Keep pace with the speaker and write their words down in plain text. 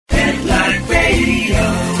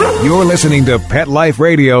You're listening to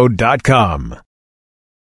PetLifeRadio.com.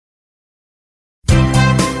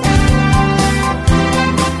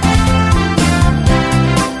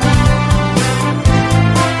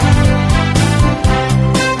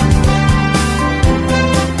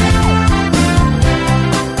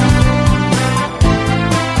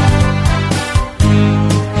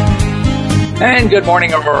 And good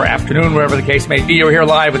morning or afternoon, wherever the case may be. You're here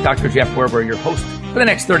live with Dr. Jeff Werber, your host for the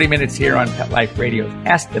next 30 minutes here on Pet Life Radio's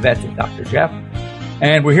Ask the Vet with Dr. Jeff.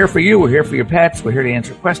 And we're here for you. We're here for your pets. We're here to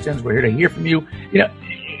answer questions. We're here to hear from you. You know,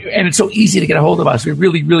 and it's so easy to get a hold of us. We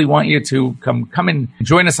really, really want you to come and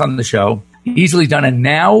join us on the show. Easily done. And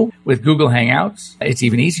now with Google Hangouts, it's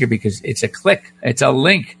even easier because it's a click. It's a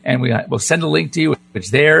link. And we'll send a link to you.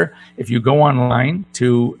 It's there. If you go online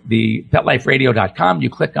to the PetLifeRadio.com, you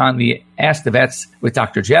click on the Ask the Vets with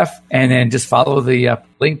Dr. Jeff, and then just follow the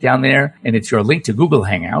link down there, and it's your link to Google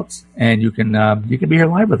Hangouts, and you can be here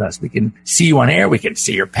live with us. We can see you on air. We can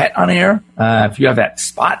see your pet on air. If you have that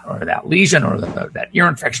spot or that lesion or that ear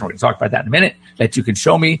infection, we're going to talk about that in a minute, that you can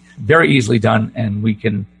show me. Very easily done, and we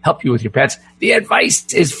can help you with your pets. The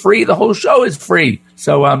advice is free. The whole show is free.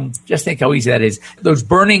 So just think how easy that is. Those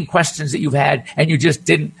burning questions that you've had and you just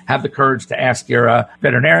didn't have the courage to ask your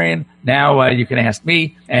veterinarian, now you can ask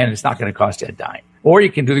me, and it's not going to cost you a dime. Or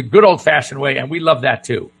you can do the good old-fashioned way, and we love that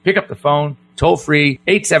too. Pick up the phone, toll-free,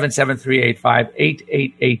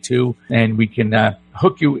 877-385-8882, and we can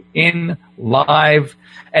hook you in live.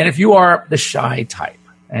 And if you are the shy type,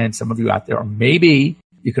 and some of you out there are maybe,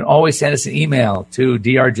 you can always send us an email to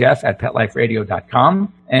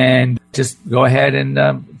drjeff@petliferadio.com and just go ahead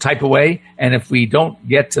and type away. And if we don't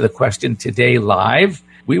get to the question today live,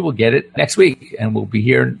 we will get it next week, and we'll be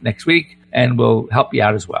here next week, and we'll help you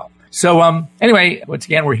out as well. So anyway, once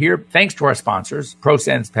again, we're here thanks to our sponsors,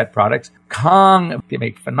 ProSense Pet Products. Kong, they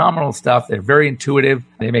make phenomenal stuff. They're very intuitive.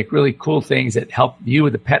 They make really cool things that help you,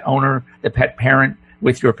 the pet owner, the pet parent,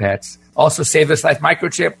 with your pets. Also, Save This Life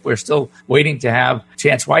Microchip. We're still waiting to have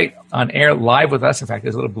Chance White on air live with us. In fact,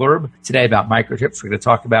 there's a little blurb today about microchips we're going to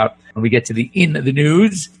talk about when we get to the In the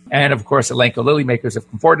News. And, of course, Elanco Lilly, makers of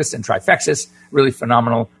Comfortis and Trifexis. Really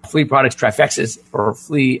phenomenal flea products. Trifexis for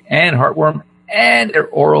flea and heartworm. And they're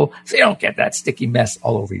oral, so you don't get that sticky mess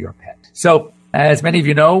all over your pet. So, as many of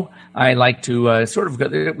you know, I like to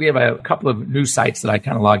we have a couple of news sites that I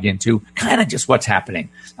kind of log into, kind of just what's happening.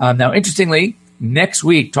 Now, interestingly, next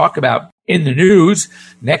week, talk about In the News.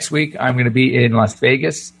 Next week, I'm going to be in Las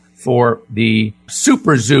Vegas for the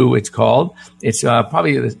Super Zoo, it's called. It's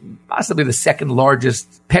possibly the second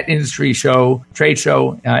largest pet industry trade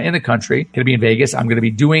show in the country. Going to be in Vegas. I'm going to be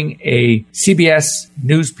doing a CBS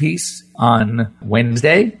news piece on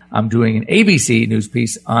Wednesday. I'm doing an ABC news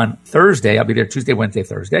piece on Thursday. I'll be there Tuesday, Wednesday,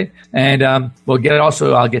 Thursday. And I'll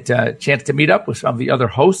get a chance to meet up with some of the other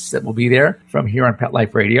hosts that will be there from here on Pet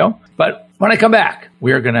Life Radio. But when I come back,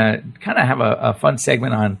 we are going to kind of have a fun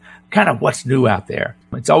segment on kind of what's new out there.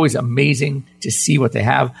 It's always amazing to see what they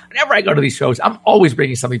have. Whenever I go to these shows, I'm always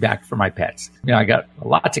bringing something back for my pets. You know, I got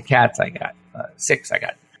lots of cats. I got 6. I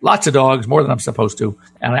got lots of dogs, more than I'm supposed to.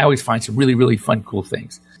 And I always find some really, really fun, cool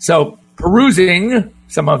things. So perusing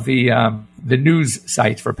some of the news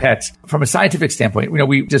sites for pets from a scientific standpoint, you know,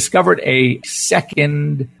 we discovered a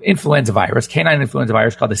second influenza virus, canine influenza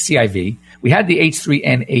virus called the CIV. We had the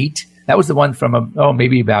H3N8. That was the one from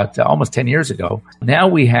maybe about almost 10 years ago. Now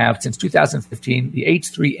we have, since 2015, the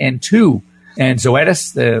H3N2 and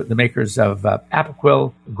Zoetis, the makers of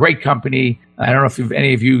Apoquel, great company. I don't know if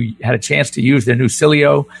any of you had a chance to use their new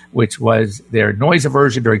Cilio, which was their noise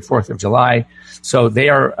aversion during 4th of July. So they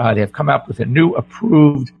have come up with a new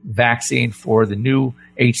approved vaccine for the new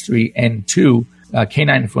H3N2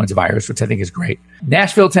 canine influenza virus, which I think is great.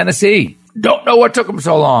 Nashville, Tennessee. Don't know what took them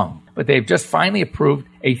so long, but they've just finally approved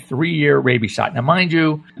a 3-year rabies shot. Now, mind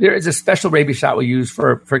you, there is a special rabies shot we use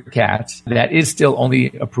for cats that is still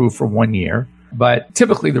only approved for 1 year. But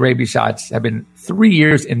typically the rabies shots have been 3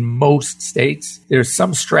 years in most states. There's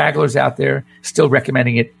some stragglers out there still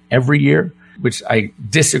recommending it every year, which I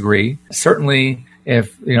disagree. Certainly,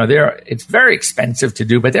 if it's very expensive to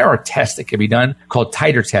do, but there are tests that can be done called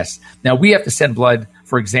titer tests. Now, we have to send blood,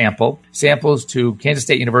 for example, samples to Kansas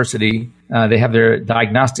State University. They have their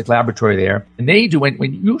diagnostic laboratory there. And they do,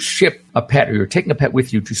 when you ship a pet or you're taking a pet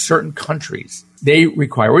with you to certain countries, they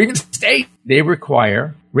require, or even state, they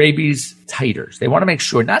require rabies titers. They want to make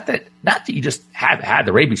sure not that you just have had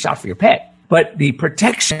the rabies shot for your pet, but the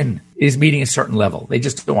protection is meeting a certain level. They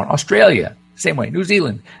just don't want Australia, same way. New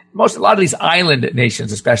Zealand, a lot of these island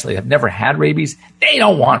nations especially have never had rabies. They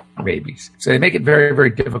don't want rabies. So they make it very, very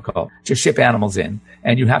difficult to ship animals in,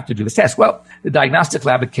 and you have to do this test. Well, the diagnostic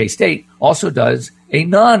lab at K-State also does a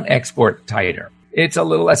non-export titer. It's a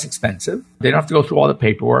little less expensive. They don't have to go through all the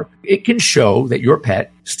paperwork. It can show that your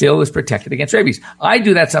pet still is protected against rabies. I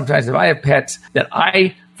do that sometimes if I have pets that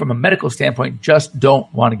I, from a medical standpoint, just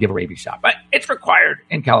don't want to give a rabies shot. But it's required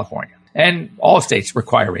in California. And all states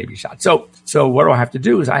require rabies shots. So what do I have to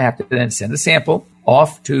do is I have to then send a sample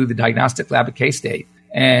off to the diagnostic lab at K-State.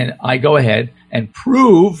 And I go ahead and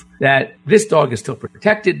prove that this dog is still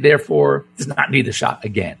protected, therefore does not need the shot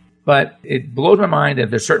again. But it blows my mind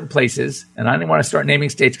that there's certain places, and I didn't want to start naming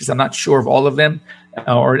states because I'm not sure of all of them,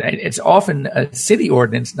 or it's often a city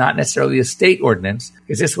ordinance, not necessarily a state ordinance,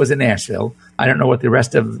 because this was in Nashville. I don't know what the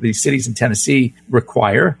rest of the cities in Tennessee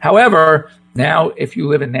require. However, now if you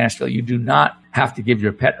live in Nashville, you do not have to give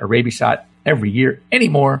your pet a rabies shot every year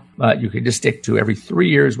anymore. You can just stick to every 3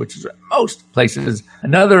 years, which is most places.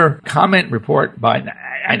 Another comment report by,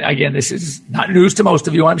 and again, this is not news to most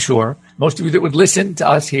of you, I'm sure. Most of you that would listen to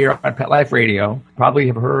us here on Pet Life Radio probably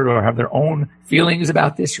have heard or have their own feelings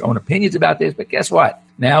about this, your own opinions about this. But guess what?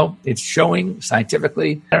 Now it's showing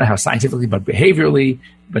scientifically, I don't know how scientifically, but behaviorally,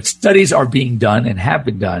 but studies are being done and have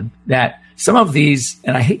been done that some of these,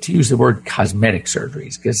 and I hate to use the word cosmetic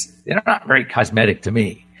surgeries because they're not very cosmetic to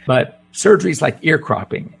me, but surgeries like ear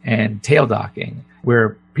cropping and tail docking,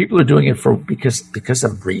 where people are doing it because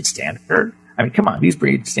of breed standard. I mean, come on, these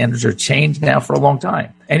breed standards are changed now for a long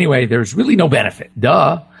time. Anyway, there's really no benefit.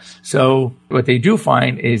 Duh. So what they do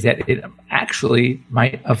find is that it actually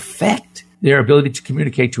might affect their ability to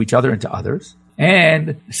communicate to each other and to others.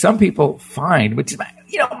 And some people find, which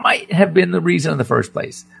might have been the reason in the first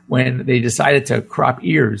place, when they decided to crop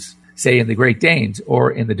ears, say in the Great Danes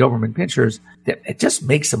or in the Doberman Pinschers, that it just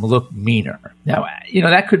makes them look meaner. Now,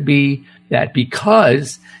 that could be that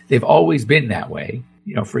because they've always been that way,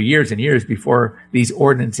 for years and years before these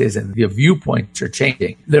ordinances and the viewpoints are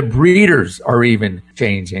changing. The breeders are even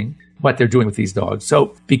changing what they're doing with these dogs.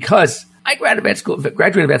 So because I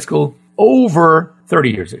graduated vet school over 30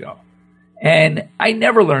 years ago, and I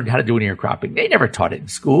never learned how to do an ear cropping. They never taught it in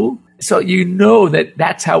school. So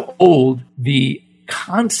that's how old the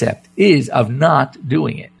concept is of not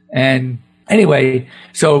doing it. And anyway,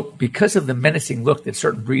 so because of the menacing look that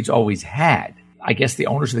certain breeds always had, I guess the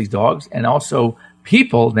owners of these dogs and also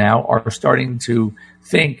people now are starting to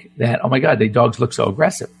think that, oh my God, the dogs look so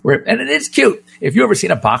aggressive. And it is cute. If you've ever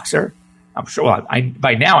seen a boxer, I'm sure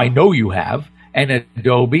by now I know you have, and a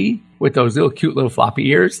Dobie with those little cute little floppy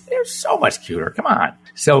ears, they're so much cuter. Come on.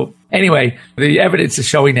 So anyway, the evidence is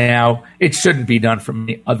showing now it shouldn't be done for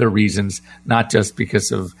many other reasons, not just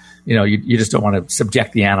because of, you just don't want to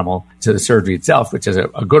subject the animal to the surgery itself, which is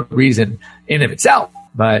a good reason in of itself.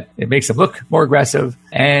 But it makes them look more aggressive,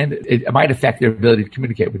 and it might affect their ability to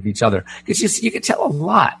communicate with each other. Because you can tell a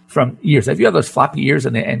lot from ears. If you have those floppy ears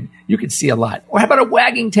and you can see a lot. Or how about a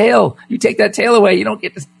wagging tail? You take that tail away, you don't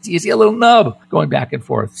get to see, you see a little nub going back and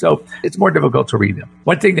forth. So it's more difficult to read them.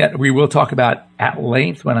 One thing that we will talk about at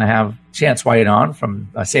length when I have Chance Wyatt on from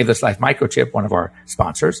Save This Life Microchip, one of our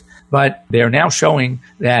sponsors, but they are now showing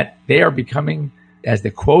that they are becoming, as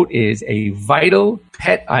the quote is, a vital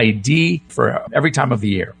pet ID for every time of the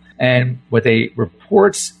year. And what they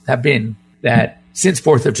reports have been that since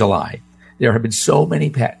 4th of July, there have been so many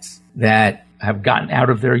pets that have gotten out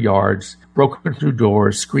of their yards, broken through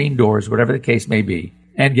doors, screen doors, whatever the case may be,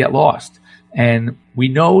 and get lost. And we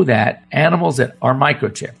know that animals that are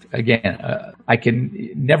microchipped, again, I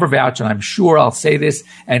can never vouch, and I'm sure I'll say this,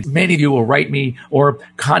 and many of you will write me or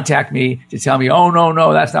contact me to tell me, oh,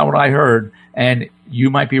 no, that's not what I heard. And you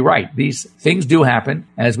might be right. These things do happen.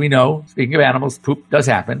 As we know, speaking of animals, poop does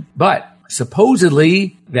happen. But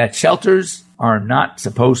supposedly that shelters are not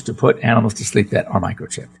supposed to put animals to sleep that are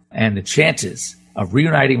microchipped. And the chances of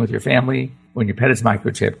reuniting with your family when your pet is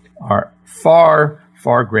microchipped are far,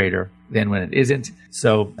 far greater than when it isn't.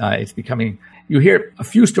 So it's becoming, you hear a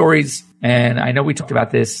few stories, and I know we talked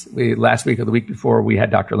about this last week or the week before. We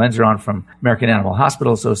had Dr. Lenzer on from American Animal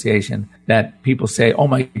Hospital Association, that people say, oh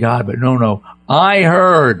my God, but no, I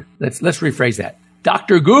heard, let's rephrase that.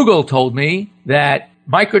 Dr. Google told me that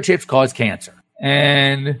microchips cause cancer.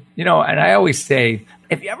 And, and I always say,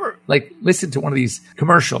 if you ever listen to one of these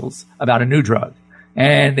commercials about a new drug,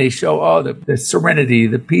 and they show, the serenity,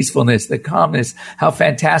 the peacefulness, the calmness, how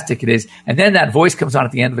fantastic it is. And then that voice comes on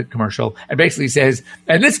at the end of the commercial and basically says,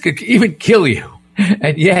 and this could even kill you.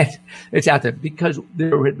 And yet it's out there because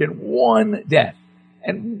there had been one death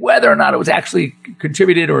And whether or not it was actually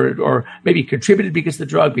contributed or maybe contributed because of the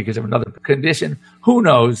drug, because of another condition, who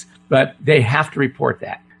knows? But they have to report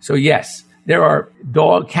that. So yes, there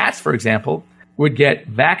are cats, for example, would get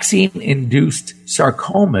vaccine-induced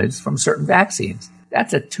sarcomas from certain vaccines.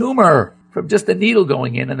 That's a tumor from just the needle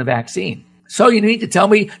going in the vaccine. So you need to tell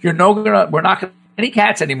me we're not going to any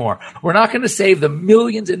cats anymore. We're not going to save the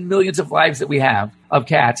millions and millions of lives that we have of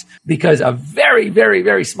cats because a very, very,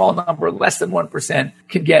 very small number, less than 1%,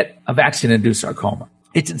 can get a vaccine-induced sarcoma.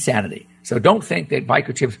 It's insanity. So don't think that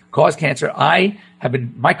microchips cause cancer. I have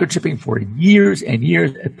been microchipping for years and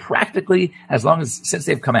years, practically since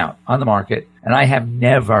they've come out on the market, and I have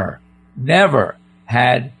never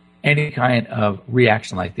had any kind of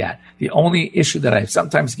reaction like that. The only issue that I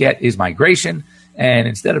sometimes get is migration. And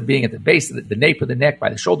instead of being at the base of the nape of the neck by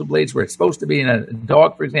the shoulder blades where it's supposed to be in a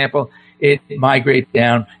dog, for example, it migrates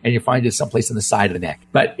down and you find it someplace on the side of the neck.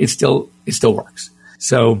 But it still works.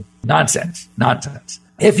 So nonsense.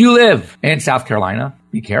 If you live in South Carolina,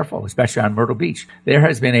 be careful, especially on Myrtle Beach. There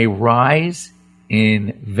has been a rise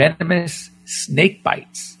in venomous snake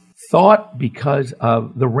bites, thought because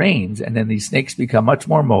of the rains, and then these snakes become much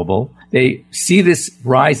more mobile. They see this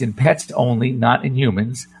rise in pets only, not in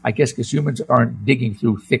humans. I guess because humans aren't digging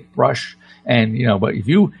through thick brush. And, but if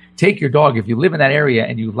you take your dog, if you live in that area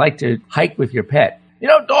and you like to hike with your pet,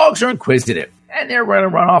 dogs are inquisitive. And they're going to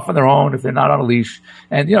run off on their own if they're not on a leash.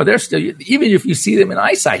 And, they're still, even if you see them in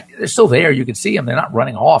eyesight, they're still there. You can see them. They're not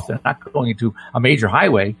running off. They're not going into a major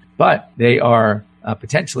highway, but they are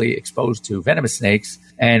potentially exposed to venomous snakes.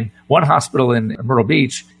 And one hospital in Myrtle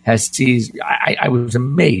Beach has seized, I was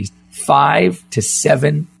amazed, 5 to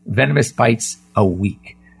 7 venomous bites a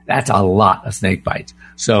week. That's a lot of snake bites.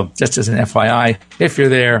 So just as an FYI, if you're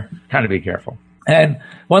there, kind of be careful. And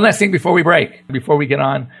one last thing before we get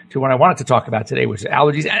on to what I wanted to talk about today, which is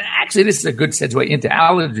allergies. And actually, this is a good segue into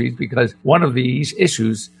allergies because one of these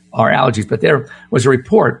issues are allergies. But there was a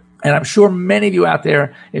report, and I'm sure many of you out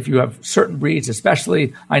there, if you have certain breeds,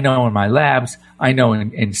 especially I know in my labs, I know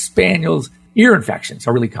in spaniels, ear infections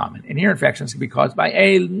are really common. And ear infections can be caused by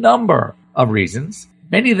a number of reasons.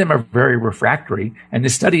 Many of them are very refractory. And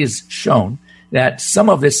this study has shown that some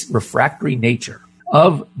of this refractory nature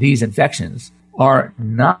of these infections are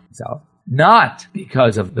not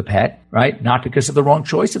because of the pet, right? Not because of the wrong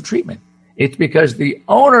choice of treatment. It's because the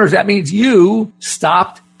owners, that means you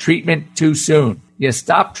stopped treatment too soon. You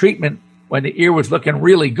stopped treatment when the ear was looking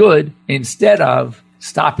really good instead of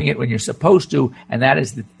stopping it when you're supposed to. And that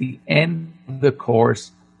is the end of the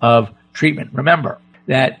course of treatment. Remember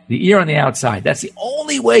that the ear on the outside, that's the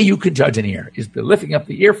only way you can judge an ear is by lifting up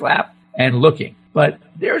the ear flap and looking. But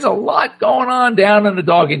there's a lot going on down in the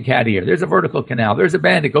dog and cat ear. There's a vertical canal. There's a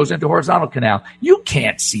band that goes into a horizontal canal. You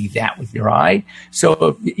can't see that with your eye. So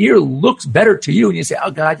if the ear looks better to you and you say,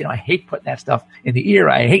 oh, God, I hate putting that stuff in the ear.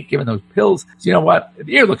 I hate giving those pills. So you know what?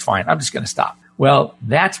 The ear looks fine. I'm just going to stop. Well,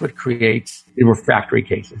 that's what creates the refractory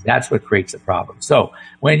cases. That's what creates the problem. So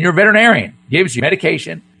when your veterinarian gives you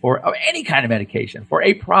medication or any kind of medication for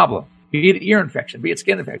a problem, be it ear infection, be it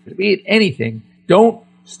skin infection, be it anything, don't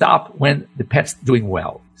stop when the pet's doing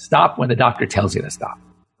well. Stop when the doctor tells you to stop.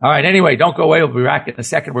 All right. Anyway, don't go away. We'll be back in a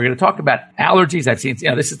second. We're going to talk about allergies. I've seen,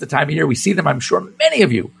 this is the time of year we see them. I'm sure many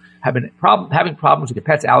of you have been having problems with your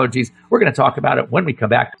pet's allergies. We're going to talk about it when we come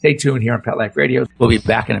back. Stay tuned here on Pet Life Radio. We'll be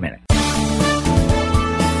back in a minute.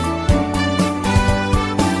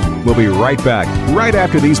 We'll be right back, right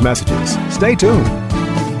after these messages. Stay tuned.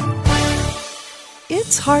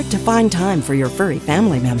 It's hard to find time for your furry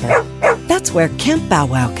family member. That's where Camp Bow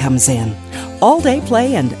Wow comes in. All-day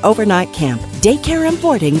play and overnight camp, daycare and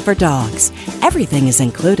boarding for dogs. Everything is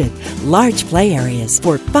included. Large play areas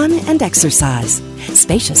for fun and exercise.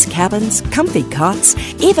 Spacious cabins, comfy cots,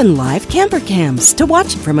 even live camper cams to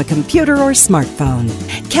watch from a computer or smartphone.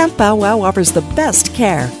 Camp Bow Wow offers the best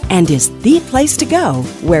care and is the place to go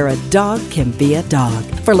where a dog can be a dog.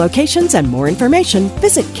 For locations and more information,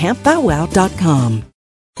 visit campbowwow.com.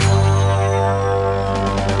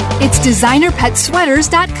 It's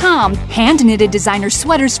DesignerPetSweaters.com. Hand-knitted designer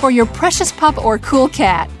sweaters for your precious pup or cool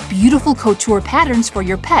cat. Beautiful couture patterns for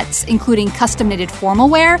your pets, including custom-knitted formal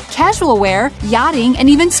wear, casual wear, yachting, and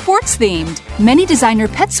even sports-themed. Many designer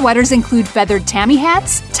pet sweaters include feathered tammy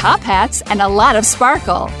hats, top hats, and a lot of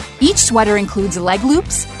sparkle. Each sweater includes leg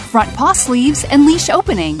loops, front paw sleeves, and leash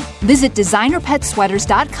opening. Visit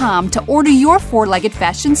DesignerPetSweaters.com to order your four-legged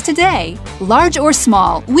fashions today. Large or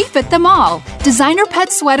small, we fit them all.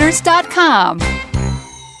 DesignerPetSweaters.com.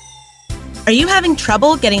 Are you having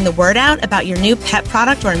trouble getting the word out about your new pet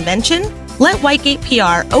product or invention? Let Whitegate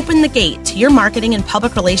PR open the gate to your marketing and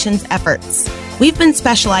public relations efforts. We've been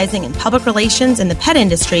specializing in public relations in the pet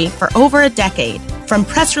industry for over a decade. From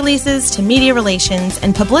press releases to media relations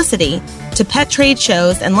and publicity to pet trade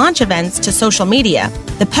shows and launch events to social media,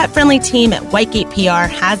 the pet-friendly team at Whitegate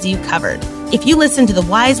PR has you covered. If you listen to the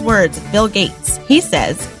wise words of Bill Gates, he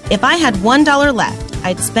says, "If I had $1 left,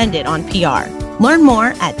 I'd spend it on PR." Learn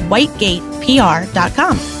more at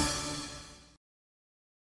whitegatepr.com.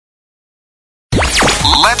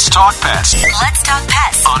 Let's talk pets Let's talk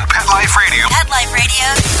pets on Pet Life Radio.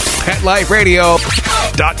 Pet Life Radio.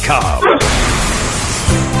 PetLifeRadio.com.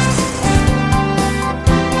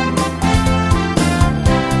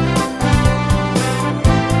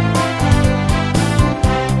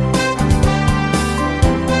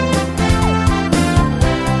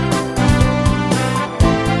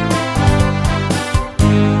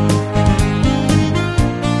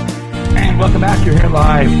 Welcome back. You're here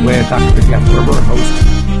live with Dr. Jeff Werber, host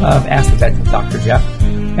of Ask the Vet with Dr. Jeff.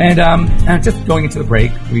 And just going into the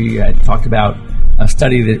break, we talked about a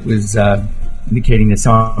study that was indicating that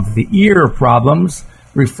some of the ear problems,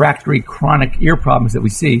 refractory chronic ear problems that we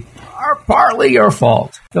see, are partly your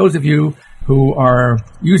fault. Those of you who are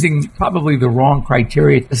using probably the wrong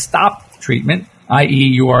criteria to stop treatment, i.e.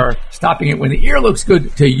 you are stopping it when the ear looks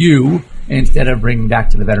good to you instead of bringing back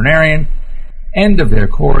to the veterinarian. End of their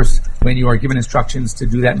course, when you are given instructions to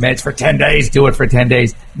do that meds for 10 days, do it for 10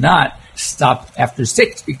 days, not stop after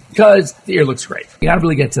 6 because the ear looks great. You got to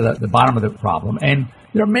really get to the bottom of the problem. And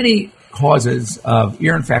there are many causes of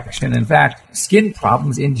ear infection. In fact, skin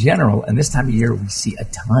problems in general. And this time of year, we see a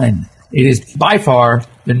ton. It is by far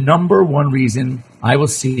the number one reason I will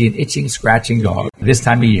see an itching, scratching dog this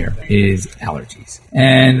time of year is allergies.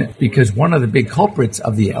 And because one of the big culprits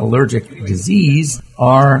of the allergic disease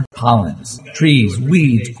are pollens, trees,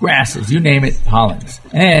 weeds, grasses, you name it, pollens.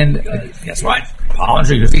 And guess what?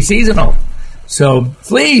 Pollens are usually seasonal. So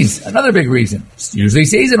fleas, another big reason, it's usually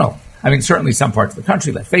seasonal. I mean, certainly some parts of the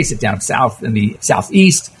country, let's face it, down south in the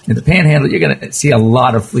southeast, in the panhandle, you're going to see a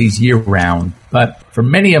lot of fleas year round. But for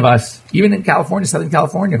many of us, even in California, Southern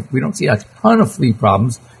California, we don't see a ton of flea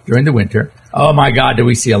problems during the winter. Oh my God, do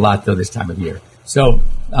we see a lot though this time of year. So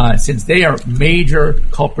since they are major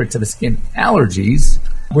culprits of the skin allergies,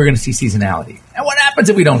 we're going to see seasonality. And what happens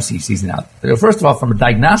if we don't see seasonality? So first of all, from a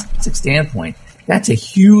diagnostic standpoint, that's a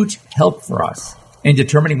huge help for us in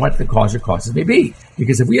determining what the cause or causes may be.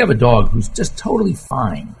 Because if we have a dog who's just totally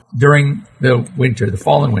fine during the winter, the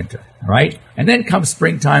fall and winter, all right? And then comes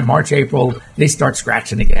springtime, March, April, they start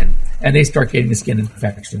scratching again. And they start getting the skin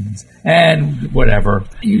infections and whatever.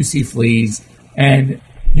 You see fleas, and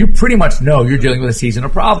you pretty much know you're dealing with a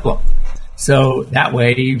seasonal problem. So that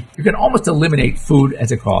way, you can almost eliminate food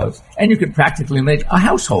as a cause, and you can practically eliminate a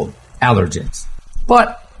household allergens.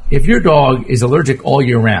 But if your dog is allergic all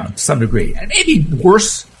year round to some degree, and maybe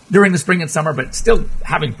worse during the spring and summer, but still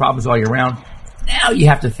having problems all year round, now you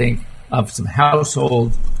have to think of some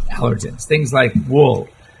household allergens, things like wool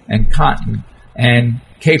and cotton and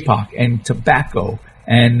kapok and tobacco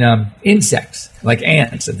and insects like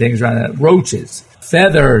ants and things around that, roaches,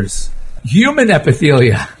 feathers, human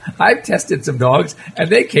epithelia. I've tested some dogs, and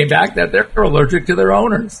they came back that they're allergic to their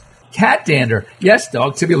owners. Cat dander. Yes,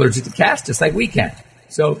 dogs can be allergic to cats just like we can.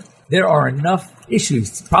 So there are enough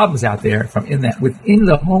issues, problems out there from within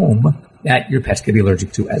the home that your pets could be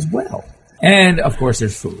allergic to as well. And of course,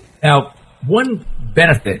 there's food. Now, one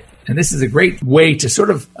benefit, and this is a great way to sort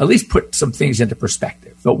of at least put some things into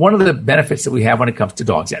perspective. But one of the benefits that we have when it comes to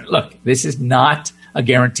dogs, and look, this is not a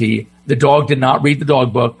guarantee. The dog did not read the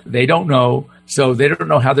dog book. They don't know. So they don't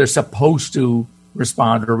know how they're supposed to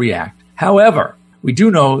respond or react. However, we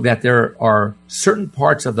do know that there are certain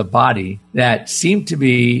parts of the body that seem to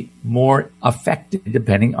be more affected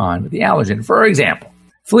depending on the allergen. For example,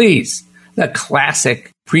 fleas. The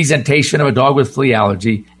classic presentation of a dog with flea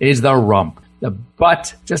allergy is the rump. The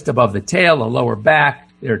butt just above the tail, the lower back.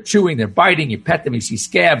 They're chewing, they're biting. You pet them, you see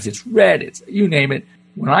scabs. It's red. It's you name it.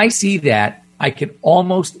 When I see that, I can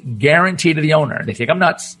almost guarantee to the owner, they think I'm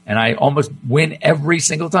nuts, and I almost win every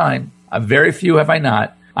single time. Very few have I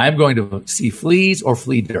not. I'm going to see fleas or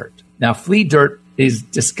flea dirt. Now, flea dirt is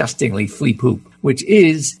disgustingly flea poop, which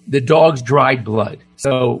is the dog's dried blood.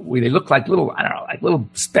 So they look like little, like little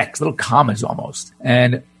specks, little commas almost.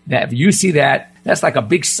 And that if you see that, that's like a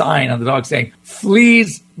big sign on the dog saying,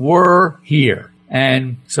 fleas were here.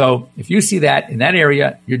 And so if you see that in that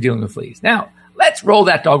area, you're dealing with fleas. Now, let's roll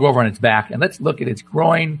that dog over on its back and let's look at its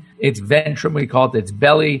groin, its ventrum, we call it its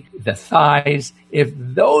belly, the thighs. If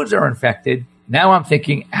those are infected, now I'm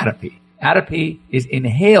thinking atopy. Atopy is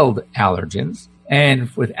inhaled allergens. And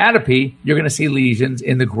with atopy, you're going to see lesions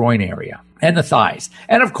in the groin area and the thighs.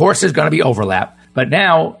 And of course, there's going to be overlap. But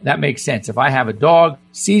now that makes sense. If I have a dog,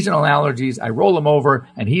 seasonal allergies, I roll him over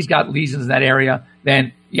and he's got lesions in that area,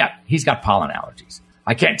 then yeah, he's got pollen allergies.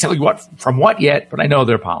 I can't tell you from what yet, but I know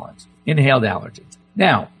they're pollens, inhaled allergens.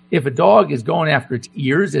 Now, if a dog is going after its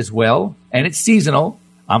ears as well, and it's seasonal,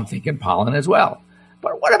 I'm thinking pollen as well.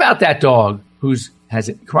 But what about that dog who has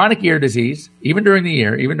a chronic ear disease, even during the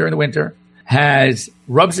year, even during the winter,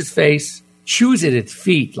 rubs its face, chews at its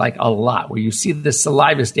feet like a lot, where you see the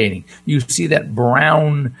saliva staining, you see that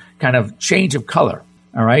brown kind of change of color,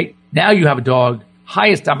 all right? Now you have a dog,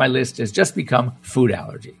 highest on my list has just become food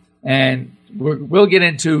allergy. And we'll get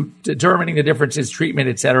into determining the differences, treatment,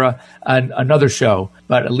 et cetera, another show,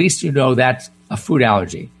 but at least you know that's a food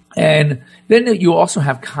allergy. And then you also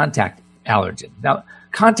have contact allergen. Now,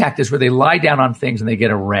 contact is where they lie down on things and they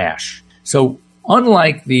get a rash. So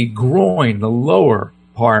unlike the groin, the lower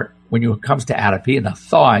part, when it comes to atopy, and the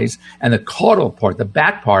thighs and the caudal part, the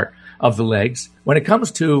back part of the legs, when it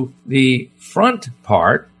comes to the front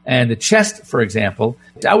part and the chest, for example,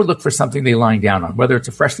 I would look for something they're lying down on, whether it's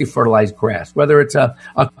a freshly fertilized grass, whether it's a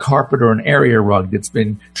carpet or an area rug that's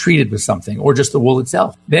been treated with something, or just the wool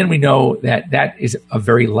itself. Then we know that is a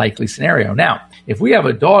very likely scenario. Now, if we have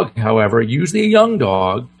a dog, however, usually a young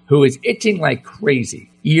dog, who is itching like crazy,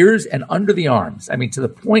 ears and under the arms, I mean, to the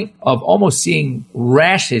point of almost seeing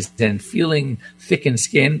rashes and feeling thickened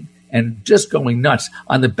skin and just going nuts.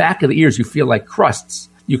 On the back of the ears, you feel like crusts.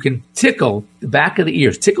 You can tickle the back of the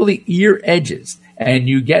ears, tickle the ear edges, and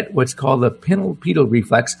you get what's called the pinna-pedal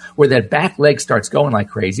reflex, where that back leg starts going like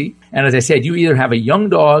crazy. And as I said, you either have a young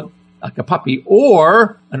dog, like a puppy,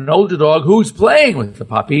 or an older dog who's playing with the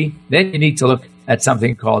puppy. Then you need to look at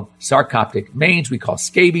something called sarcoptic mange, we call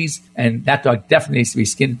scabies, and that dog definitely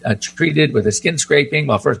needs to be treated with a skin scraping.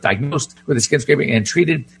 Well, first diagnosed with a skin scraping and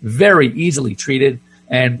treated, very easily treated.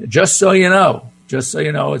 And just so you know, as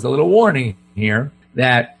a little warning here,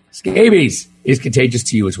 that scabies is contagious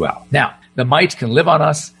to you as well. Now, the mites can live on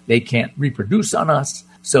us. They can't reproduce on us.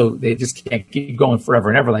 So they just can't keep going forever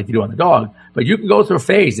and ever like you do on the dog. But you can go through a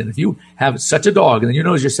phase. And if you have such a dog and then you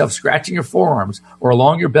notice yourself scratching your forearms or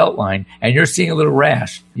along your belt line and you're seeing a little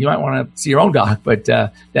rash, you might want to see your own doc. But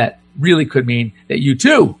that really could mean that you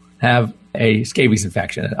too have a scabies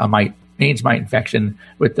infection, a mange mite infection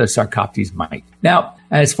with the Sarcoptes mite. Now,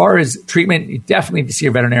 as far as treatment, you definitely need to see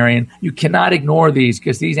a veterinarian. You cannot ignore these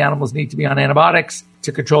because these animals need to be on antibiotics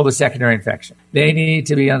to control the secondary infection. They need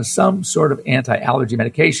to be on some sort of anti-allergy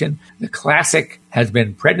medication. The classic has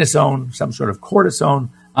been prednisone, some sort of cortisone.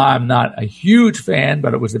 I'm not a huge fan,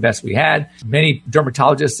 but it was the best we had. Many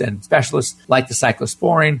dermatologists and specialists like the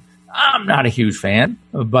cyclosporine. I'm not a huge fan,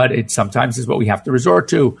 but it sometimes is what we have to resort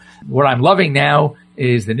to. What I'm loving now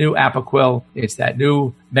is the new Apoquel. It's that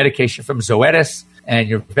new medication from Zoetis, and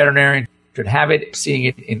your veterinarian should have it, seeing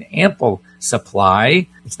it in ample supply.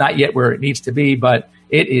 It's not yet where it needs to be, but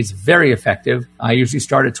it is very effective. I usually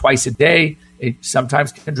start it twice a day. It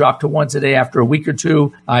sometimes can drop to once a day after a week or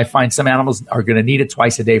two. I find some animals are going to need it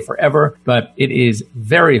twice a day forever, but it is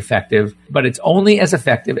very effective, but it's only as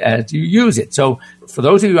effective as you use it. So for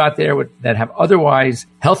those of you out there that have otherwise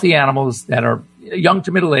healthy animals that are young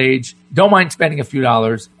to middle age, don't mind spending a few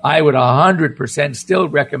dollars, I would 100% still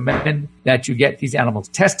recommend that you get these animals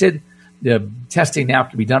tested. The testing now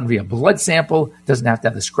can be done via blood sample. Doesn't have to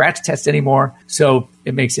have the scratch test anymore. So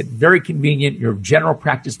it makes it very convenient. Your general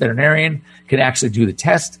practice veterinarian can actually do the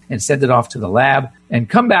test and send it off to the lab and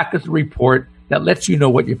come back with a report that lets you know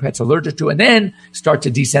what your pet's allergic to, and then start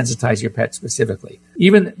to desensitize your pet specifically.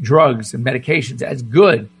 Even drugs and medications as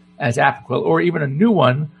good as Apoquel, or even a new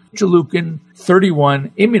one, interleukin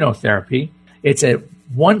 31 immunotherapy. It's a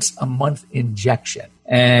once a month injection,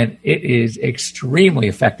 and it is extremely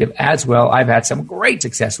effective as well. I've had some great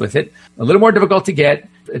success with it. A little more difficult to get.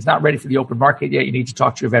 It's not ready for the open market yet. You need to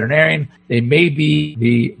talk to your veterinarian. They may be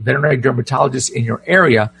the veterinary dermatologist in your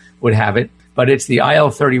area would have it, but it's the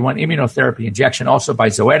IL-31 immunotherapy injection, also by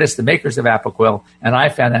Zoetis, the makers of Apoquel, and I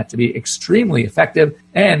found that to be extremely effective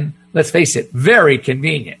and, let's face it, very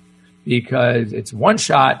convenient, because it's one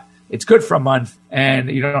shot, it's good for a month, and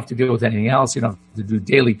you don't have to deal with anything else. You don't have to do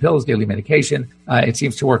daily pills, daily medication. It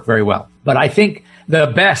seems to work very well. But I think the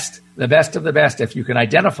best of the best, if you can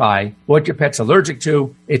identify what your pet's allergic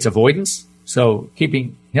to, it's avoidance. So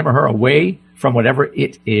keeping him or her away from whatever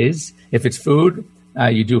it is. If it's food,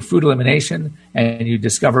 you do food elimination and you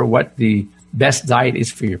discover what the best diet is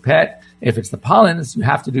for your pet. If it's the pollens,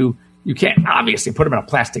 you can't obviously put them in a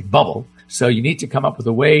plastic bubble. So you need to come up with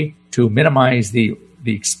a way to minimize the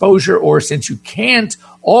exposure, or since you can't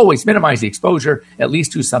always minimize the exposure, at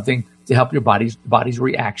least do something to help your body's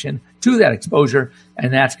reaction to that exposure.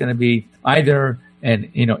 And that's going to be either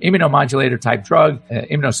an immunomodulator type drug,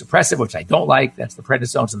 immunosuppressive, which I don't like. That's the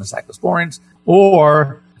prednisones and the cyclosporins.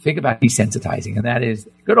 Or think about desensitizing, and that is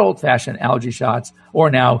good old-fashioned allergy shots, or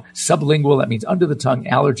now sublingual, that means under the tongue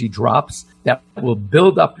allergy drops that will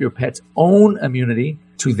build up your pet's own immunity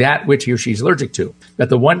to that which he or she is allergic to. But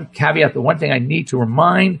the one caveat, the one thing I need to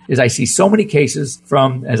remind is I see so many cases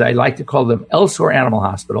from, as I like to call them, Elsewhere Animal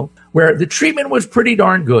Hospital, where the treatment was pretty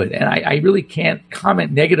darn good. And I really can't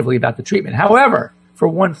comment negatively about the treatment. However, for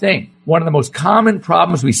one thing, one of the most common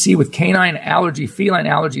problems we see with canine allergy, feline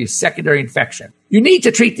allergy, is secondary infection. You need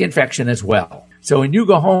to treat the infection as well. So when you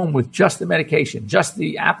go home with just the medication, just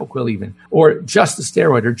the Apoquel even, or just the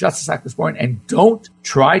steroid, or just the cyclosporin, and don't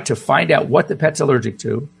try to find out what the pet's allergic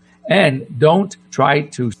to, and don't try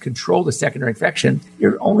to control the secondary infection,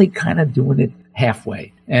 you're only kind of doing it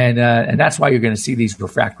halfway. And that's why you're going to see these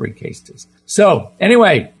refractory cases. So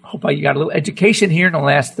anyway, hope you got a little education here in the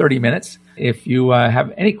last 30 minutes. If you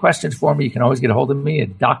have any questions for me, you can always get a hold of me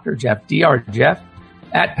at Dr. Jeff, Dr. Jeff,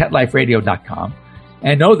 at PetLifeRadio.com.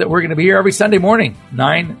 And know that we're going to be here every Sunday morning,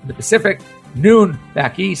 9 in the Pacific, noon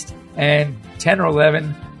back east, and 10 or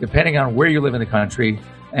 11, depending on where you live in the country.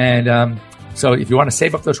 And so if you want to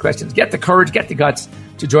save up those questions, get the courage, get the guts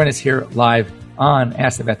to join us here live on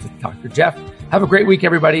Ask the Vet with Dr. Jeff. Have a great week,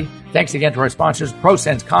 everybody. Thanks again to our sponsors,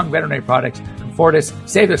 ProSense, Kong Veterinary Products, Confortis,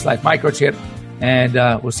 Save This Life Microchip, and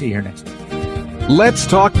we'll see you here next week. Let's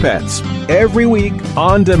Talk Pets, every week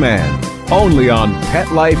on demand, only on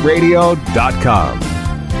PetLifeRadio.com.